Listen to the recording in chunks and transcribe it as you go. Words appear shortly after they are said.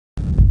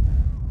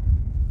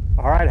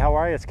All right, how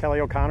are you? It's Kelly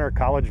O'Connor,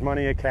 College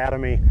Money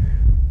Academy.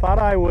 Thought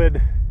I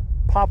would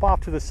pop off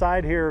to the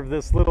side here of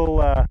this little,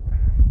 not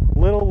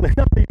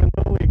even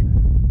little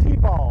league,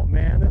 T-ball.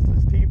 Man, this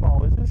is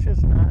T-ball. Is this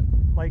just not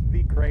like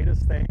the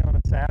greatest thing on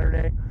a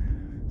Saturday?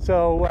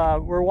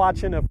 So we're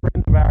watching a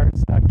friend of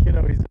ours,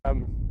 kiddo. He's a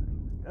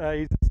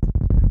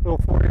little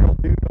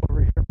 4-year-old dude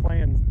over here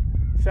playing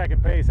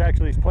second base.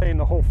 Actually, he's playing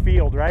the whole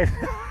field, right?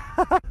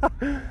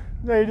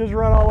 They just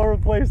run all over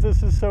the place.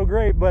 This is so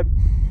great. But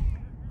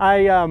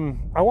I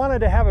wanted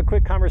to have a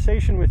quick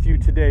conversation with you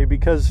today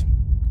because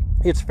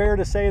it's fair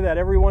to say that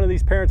every one of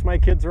these parents, my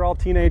kids are all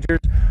teenagers,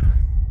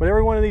 but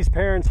every one of these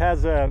parents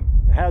has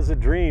a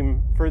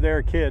dream for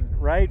their kid,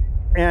 right?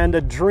 And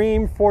a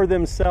dream for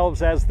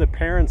themselves as the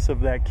parents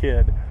of that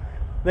kid.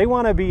 They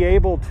want to be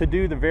able to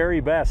do the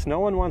very best.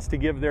 No one wants to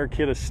give their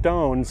kid a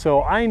stone.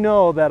 So I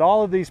know that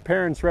all of these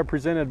parents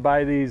represented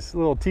by these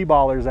little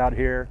T-ballers out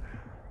here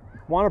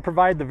want to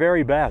provide the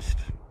very best.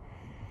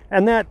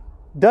 And that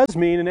does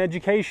mean an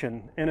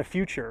education and a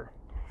future.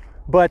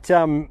 But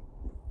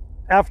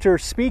after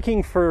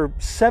speaking for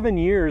 7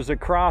 years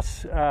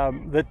across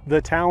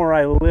the town where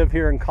I live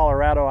here in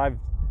Colorado,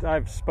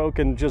 I've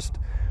spoken just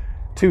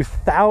to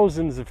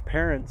thousands of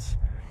parents.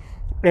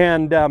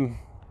 And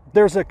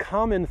there's a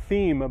common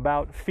theme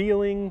about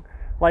feeling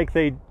like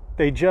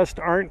they just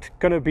aren't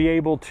going to be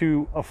able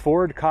to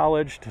afford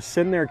college, to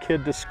send their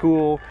kid to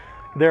school.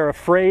 They're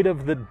afraid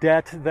of the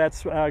debt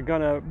that's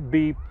going to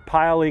be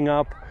piling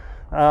up.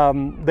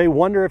 They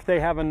wonder if they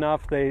have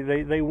enough.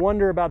 They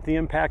wonder about the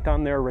impact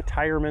on their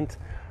retirement.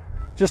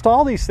 Just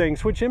all these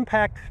things which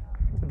impact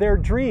their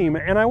dream.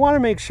 And I want to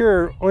make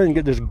sure, I didn't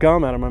get this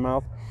gum out of my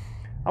mouth.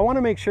 I want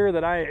to make sure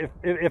that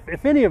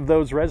if any of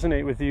those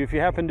resonate with you, if you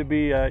happen to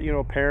be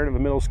a parent of a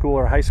middle schooler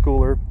or high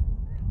schooler,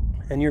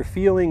 and you're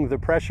feeling the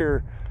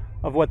pressure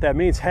of what that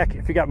means. Heck,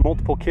 if you got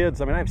multiple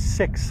kids, I mean, I have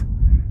 6,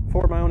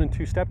 4 of my own and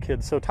 2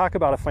 stepkids. So talk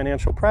about a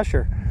financial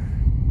pressure.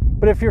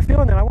 But if you're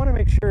feeling that, I want to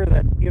make sure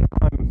that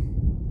I'm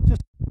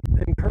just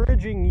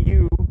encouraging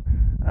you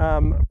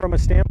from a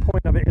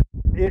standpoint of it.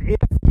 If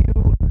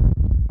you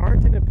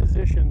aren't in a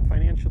position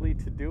financially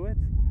to do it,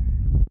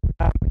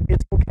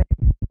 it's okay.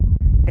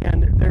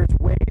 And there's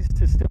ways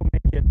to still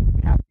make it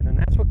happen. And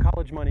that's what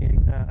College Money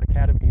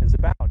Academy is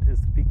about, is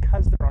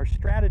because there are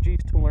strategies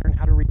to learn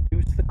how to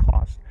reduce the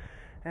cost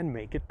and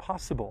make it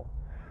possible.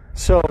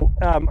 So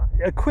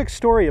a quick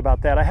story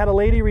about that. I had a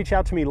lady reach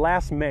out to me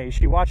last May.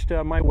 She watched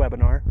my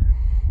webinar,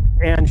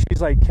 and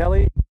she's like,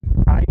 Kelly,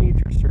 I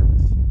need your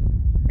service.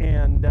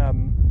 And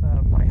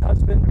my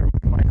husband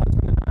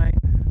and I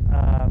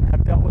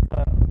have dealt with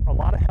a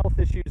lot of health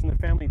issues in the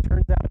family.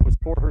 Turns out it was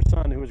for her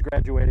son who was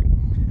graduating.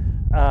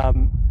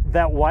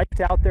 That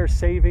wiped out their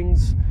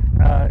savings.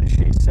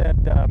 She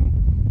said,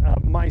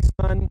 my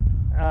son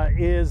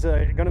is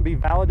going to be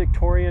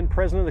valedictorian,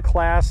 president of the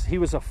class. He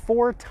was a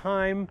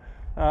 4-time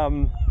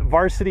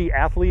varsity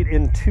athlete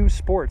in 2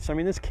 sports. I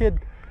mean, this kid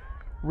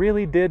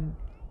really did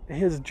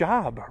his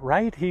job,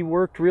 right? He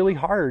worked really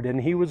hard and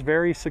he was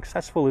very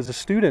successful as a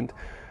student.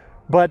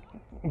 But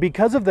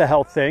because of the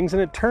health things,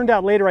 and it turned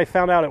out later I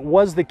found out it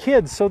was the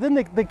kid. So then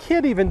the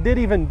kid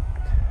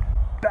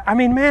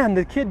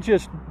the kid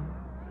just,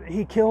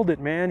 he killed it,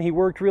 man. He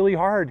worked really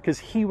hard because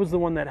he was the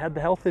one that had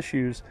the health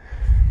issues.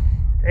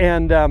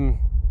 And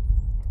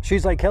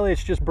she's like, Kelly,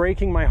 it's just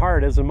breaking my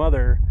heart as a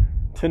mother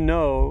to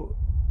know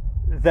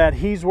that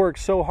he's worked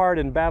so hard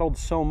and battled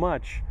so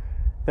much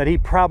that he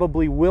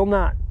probably will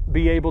not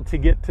be able to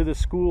get to the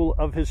school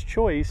of his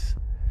choice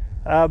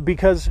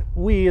because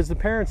we as the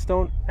parents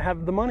don't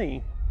have the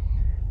money.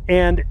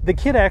 And the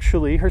kid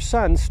actually, her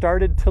son,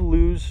 started to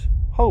lose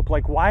hope.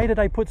 Like, why did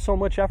I put so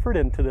much effort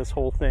into this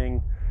whole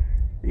thing,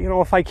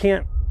 if I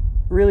can't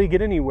really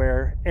get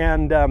anywhere?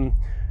 And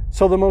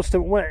it's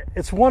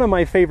one of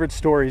my favorite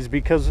stories,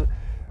 because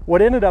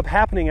what ended up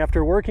happening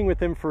after working with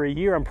them for a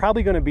year, I'm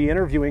probably going to be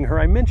interviewing her.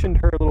 I mentioned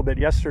her a little bit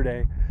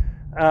yesterday.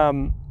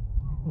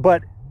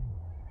 But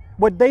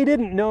what they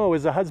didn't know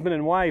as a husband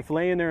and wife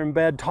laying there in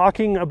bed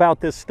talking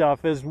about this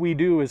stuff as we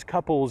do as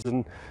couples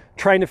and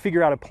trying to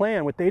figure out a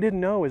plan, what they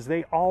didn't know is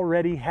they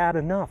already had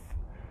enough.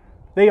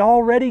 They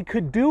already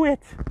could do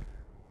it.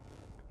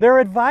 Their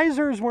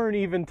advisors weren't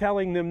even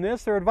telling them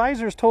this. Their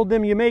advisors told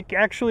them,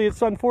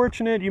 it's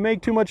unfortunate, you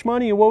make too much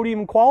money, you won't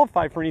even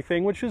qualify for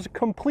anything, which is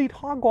complete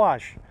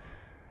hogwash.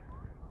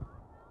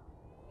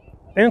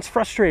 And it's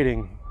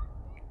frustrating.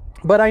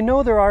 But I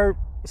know there are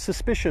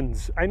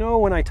suspicions. I know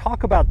when I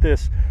talk about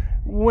this,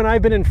 when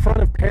I've been in front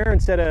of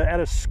parents at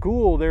a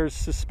school, there's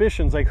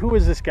suspicions like, who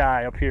is this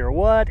guy up here?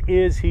 What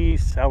is he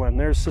selling?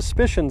 There's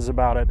suspicions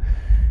about it.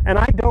 And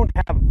I don't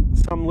have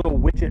some little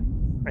widget.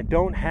 I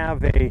don't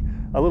have a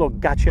little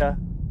gotcha.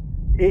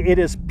 It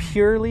is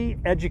purely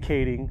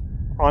educating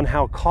on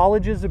how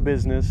college is a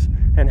business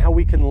and how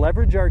we can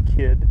leverage our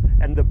kid,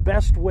 and the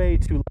best way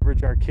to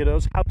leverage our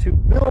kiddos, how to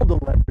build a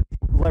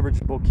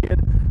leverageable kid,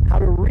 how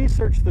to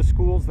research the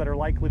schools that are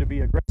likely to be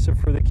aggressive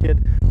for the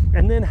kid,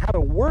 and then how to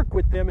work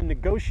with them and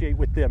negotiate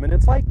with them. And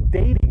it's like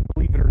dating,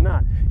 believe it or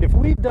not. If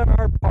we've done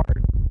our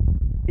part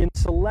in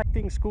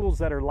selecting schools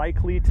that are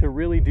likely to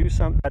really do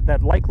something,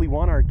 that likely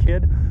want our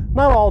kid,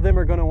 not all of them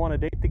are going to want to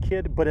date the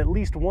kid, but at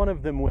least one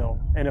of them will.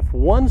 And if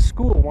one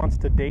school wants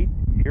to date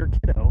your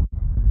kiddo,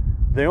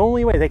 the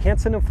only way, they can't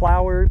send them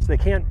flowers, they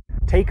can't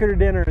take her to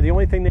dinner, the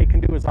only thing they can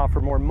do is offer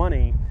more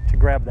money to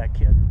grab that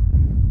kid.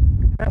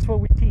 That's what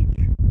we teach.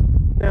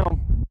 Now,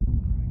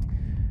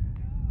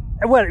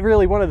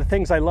 one of the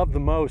things I love the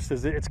most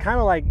is it's kind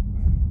of like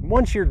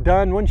once you've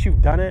done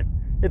it,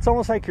 it's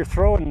almost like you're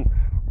kind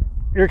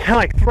of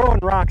like throwing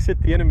rocks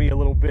at the enemy a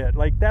little bit.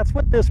 Like that's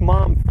what this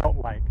mom felt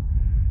like.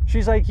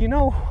 She's like, you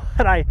know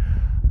what, I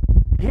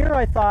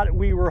thought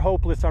we were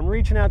hopeless. I'm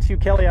reaching out to you,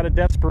 Kelly, out of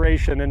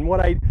desperation. And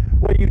what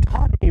you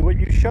taught me, what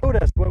you showed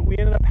us, what we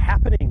ended up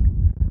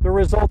happening, the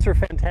results are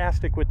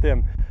fantastic with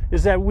them,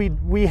 is that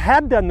we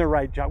had done the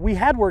right job. We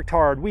had worked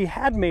hard. We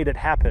had made it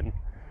happen.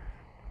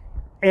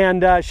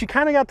 And she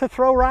kind of got to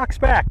throw rocks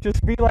back.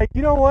 Just be like,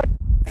 you know what?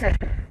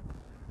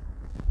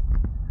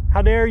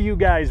 How dare you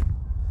guys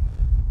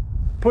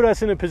put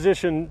us in a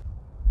position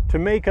to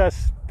make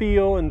us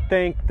feel and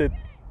think that,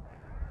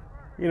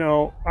 you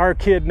know, our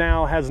kid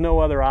now has no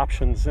other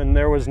options, and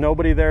there was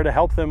nobody there to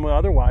help them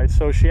otherwise.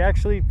 So she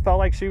actually felt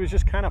like she was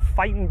just kind of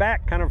fighting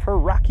back, kind of her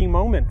rocky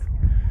moment.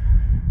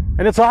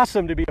 And it's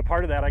awesome to be a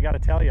part of that, I got to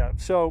tell you.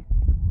 So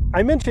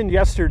I mentioned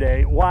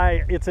yesterday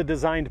why it's a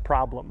designed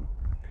problem.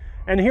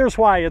 And here's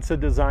why it's a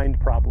designed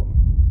problem.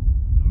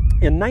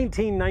 In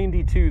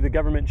 1992, the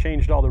government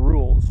changed all the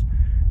rules,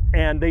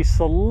 and they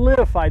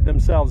solidified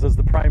themselves as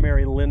the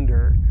primary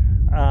lender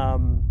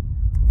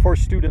for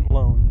student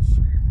loans.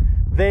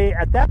 They,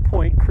 at that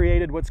point,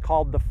 created what's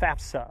called the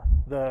FAFSA,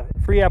 the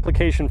Free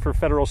Application for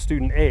Federal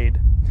Student Aid.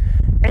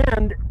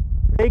 And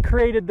they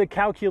created the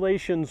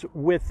calculations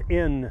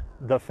within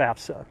the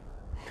FAFSA.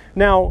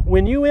 Now,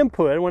 when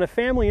a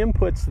family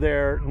inputs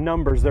their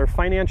numbers, their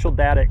financial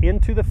data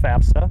into the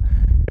FAFSA,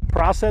 it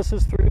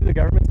processes through the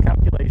government's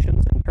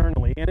calculations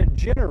internally, and it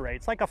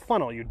generates like a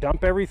funnel. You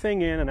dump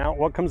everything in and out.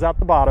 What comes out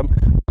the bottom?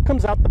 What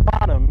comes out the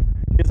bottom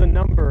is a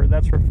number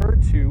that's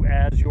referred to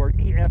as your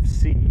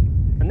EFC,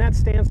 and that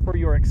stands for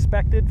your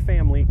expected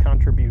family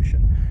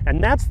contribution.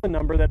 And that's the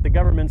number that the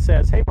government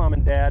says, hey, mom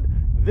and dad,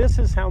 this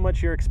is how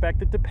much you're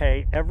expected to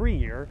pay every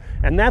year,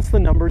 and that's the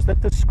numbers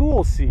that the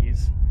school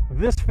sees.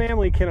 This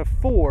family can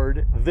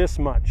afford this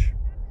much.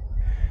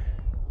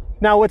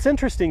 Now, what's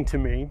interesting to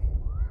me,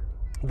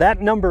 that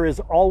number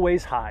is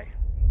always high.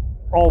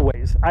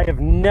 Always. I have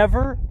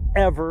never,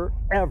 ever,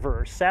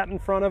 ever sat in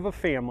front of a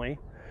family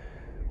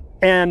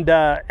and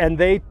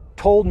they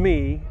told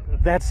me,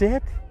 that's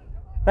it?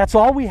 That's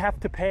all we have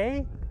to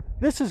pay?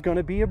 This is going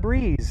to be a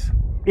breeze.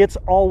 It's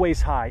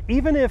always high.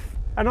 Even if,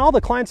 and all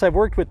the clients I've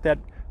worked with that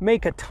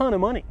make a ton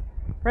of money,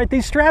 right?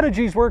 These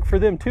strategies work for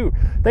them too.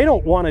 They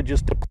don't want to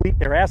just deplete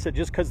their asset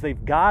just because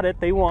they've got it.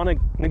 They want to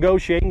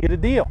negotiate and get a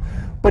deal.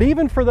 But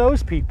even for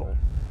those people,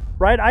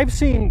 right? I've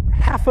seen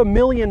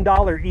 $500,000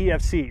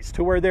 EFCs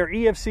to where their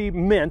EFC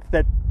meant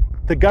that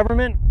the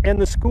government and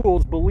the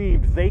schools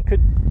believed they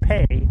could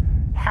pay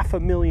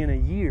 $500,000 a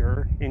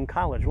year in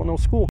college. Well, no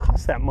school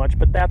costs that much,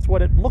 but that's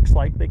what it looks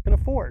like they can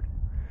afford.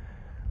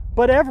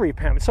 But every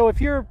parent, so if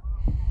you're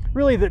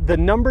really, the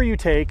number you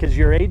take is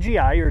your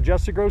AGI, your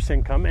adjusted gross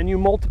income, and you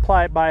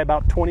multiply it by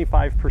about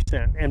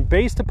 25%. And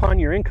based upon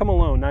your income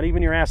alone, not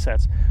even your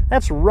assets,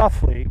 that's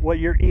roughly what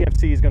your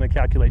EFC is going to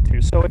calculate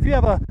to. So if you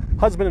have a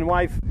husband and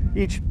wife,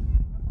 each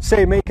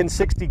say making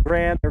 60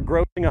 grand, they're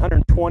grossing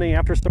 120.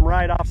 After some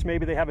write-offs,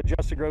 maybe they have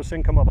adjusted gross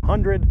income of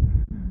 100.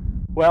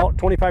 Well,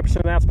 25%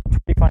 of that's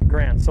about 25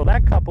 grand. So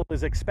that couple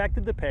is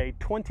expected to pay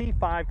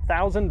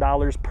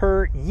 $25,000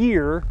 per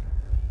year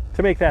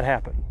to make that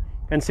happen.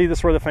 And see, this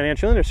is where the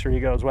financial industry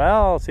goes,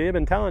 well, see, I've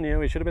been telling you,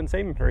 we should have been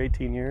saving for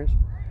 18 years.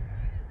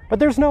 But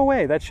there's no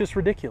way. That's just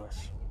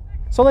ridiculous.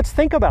 So let's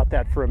think about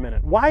that for a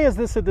minute. Why is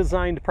this a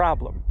designed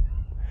problem?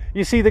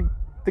 You see, the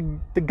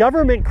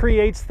government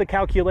creates the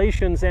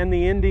calculations and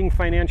the ending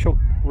financial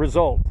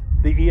result,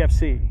 the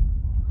EFC.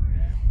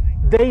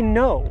 They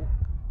know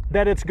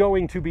that it's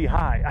going to be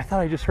high. I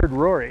thought I just heard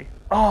Rory.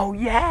 Oh,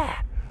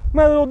 yeah.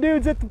 My little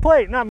dude's at the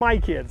plate. Not my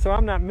kid, so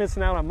I'm not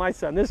missing out on my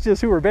son. This is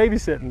just who we're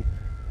babysitting.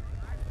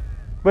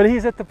 But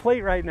he's at the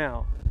plate right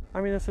now.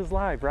 I mean, this is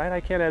live, right?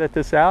 I can't edit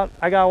this out.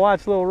 I gotta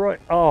watch little Roy.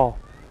 Oh,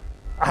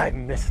 I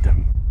missed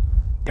him.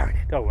 Darn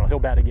it. Oh, well, he'll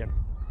bat again.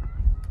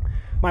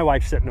 My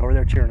wife's sitting over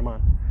there cheering him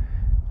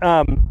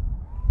on.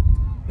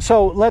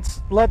 So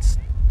let's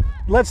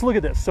look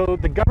at this. So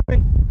the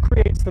government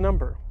creates the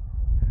number.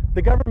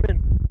 The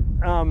government,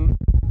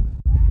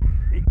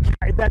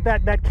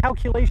 that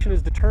calculation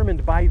is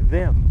determined by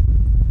them.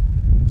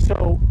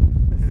 So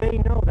they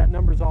know that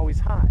number is always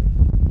high.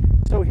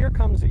 So here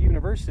comes a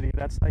university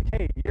that's like,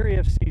 hey, your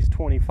EFC is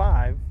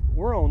 25,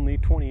 we're only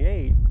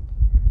 28.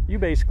 You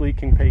basically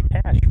can pay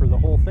cash for the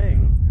whole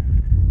thing.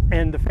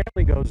 And the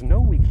family goes,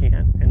 no, we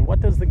can't. And what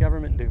does the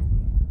government do?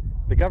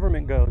 The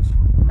government goes,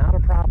 not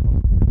a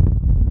problem.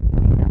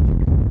 We have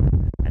you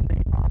covered. And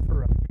they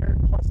offer a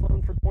Parent Plus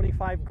loan for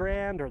 25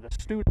 grand or the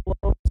student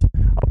loans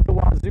up the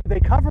wazoo.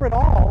 They cover it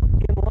all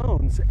in loans.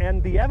 loans.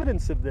 And the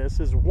evidence of this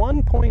is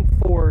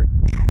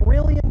 $1.4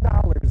 trillion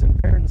in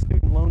parent and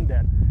student loan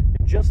debt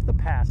in just the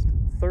past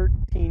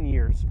 13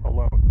 years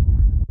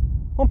alone.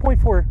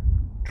 1.4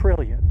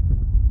 trillion.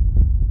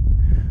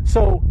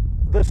 So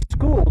the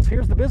schools,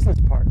 here's the business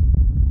part.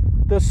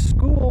 The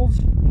schools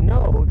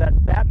know that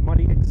that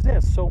money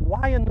exists. So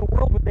why in the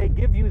world would they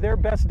give you their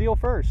best deal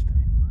first?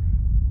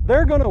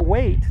 They're going to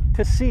wait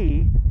to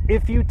see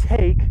if you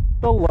take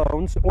the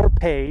loans or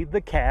pay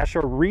the cash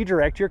or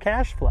redirect your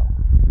cash flow.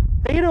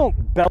 They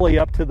don't belly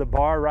up to the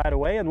bar right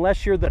away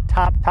unless you're the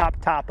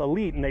top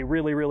elite and they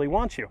really, really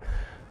want you.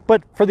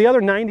 But for the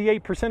other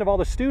 98% of all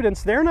the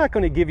students, they're not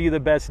going to give you the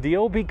best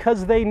deal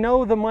because they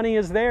know the money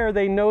is there.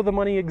 They know the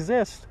money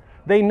exists.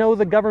 They know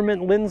the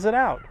government lends it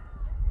out.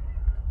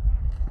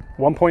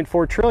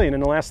 1.4 trillion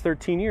in the last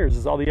 13 years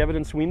is all the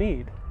evidence we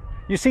need.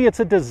 You see, it's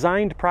a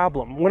designed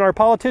problem. When our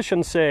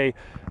politicians say,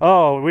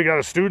 oh, we got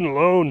a student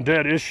loan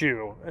debt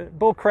issue,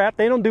 bull crap,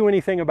 they don't do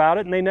anything about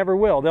it and they never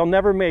will. They'll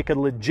never make a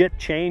legit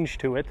change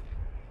to it.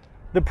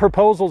 The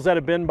proposals that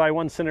have been by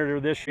one senator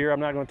this year, I'm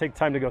not going to take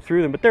time to go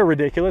through them, but they're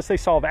ridiculous. They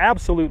solve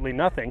absolutely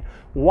nothing.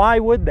 Why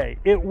would they?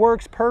 It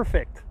works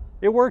perfect.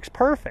 It works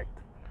perfect.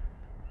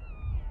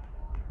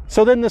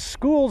 So then the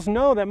schools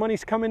know that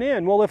money's coming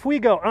in. Well, if we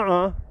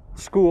go,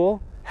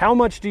 school, how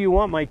much do you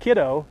want my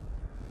kiddo?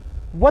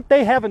 What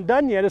they haven't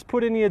done yet is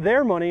put any of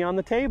their money on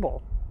the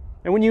table.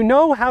 And when you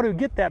know how to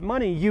get that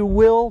money, you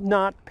will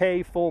not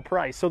pay full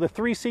price. So the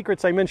 3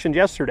 secrets I mentioned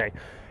yesterday: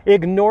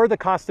 ignore the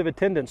cost of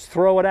attendance,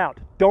 throw it out,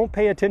 don't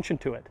pay attention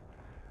to it.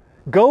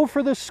 Go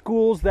for the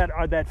schools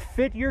that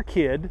fit your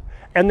kid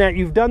and that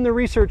you've done the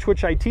research,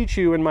 which I teach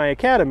you in my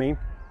academy,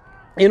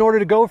 in order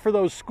to go for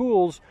those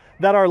schools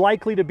that are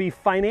likely to be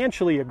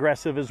financially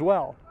aggressive as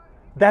well.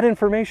 That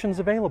information's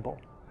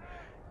available.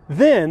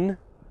 Then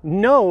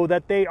know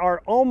that they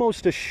are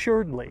almost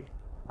assuredly,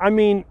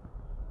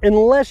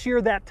 unless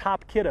you're that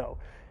top kiddo,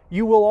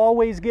 you will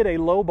always get a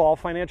lowball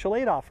financial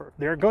aid offer.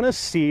 They're going to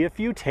see if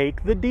you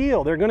take the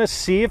deal. They're going to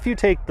see if you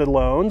take the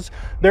loans.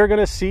 They're going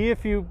to see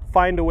if you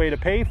find a way to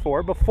pay for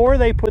it. Before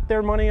they put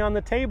their money on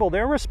the table,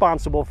 they're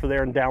responsible for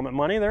their endowment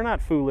money. They're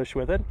not foolish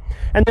with it.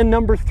 And then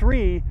number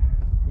 3,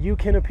 you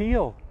can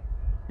appeal.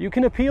 You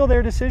can appeal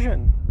their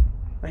decision.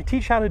 I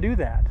teach how to do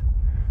that.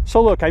 So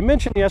look, I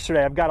mentioned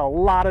yesterday I've got a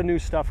lot of new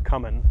stuff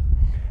coming.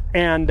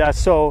 And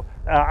so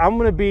I'm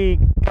going to be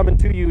coming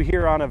to you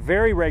here on a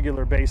very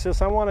regular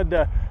basis. I wanted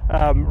to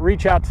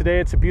reach out today.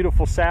 It's a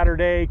beautiful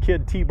Saturday,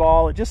 kid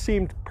T-ball. It just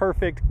seemed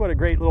perfect. What a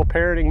great little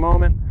parenting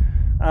moment.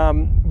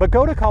 But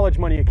go to College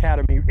Money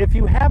Academy. If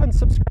you haven't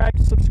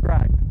subscribed,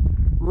 subscribe.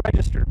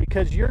 Register,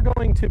 because you're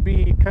going to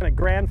be kind of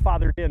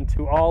grandfathered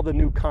into all the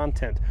new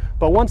content.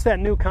 But once that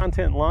new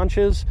content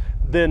launches,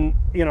 then,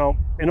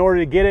 in order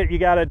to get it, you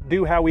got to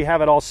do how we have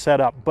it all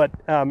set up. But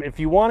if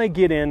you want to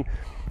get in,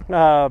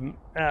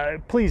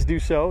 please do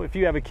so. If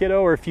you have a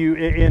kiddo, or if you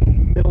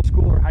in middle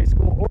school or high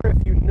school, or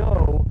if you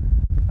know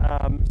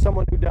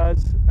someone who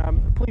does,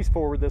 please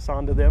forward this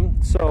on to them.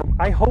 So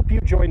I hope you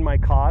join my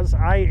cause.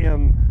 I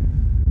am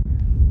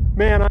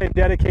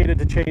dedicated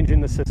to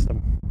changing the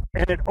system.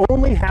 And it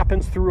only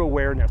happens through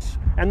awareness.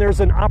 And there's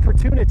an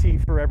opportunity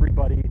for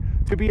everybody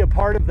to be a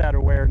part of that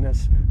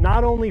awareness,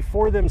 not only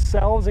for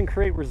themselves and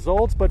create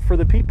results, but for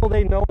the people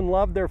they know and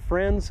love, their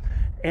friends,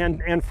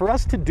 and for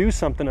us to do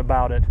something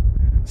about it.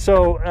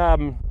 So,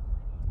 I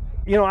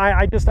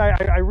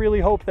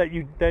really hope that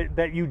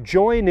you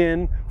join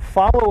in,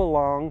 follow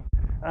along,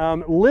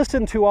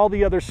 listen to all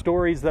the other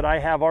stories that I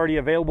have already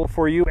available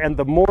for you, and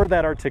the more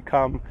that are to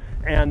come,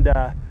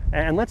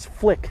 and let's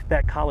flick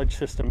that college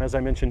system, as I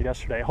mentioned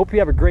yesterday. I hope you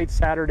have a great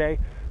Saturday.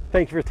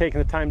 Thank you for taking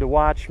the time to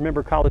watch.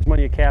 Remember, College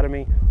Money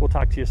Academy. We'll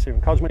talk to you soon.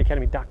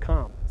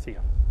 CollegeMoneyAcademy.com.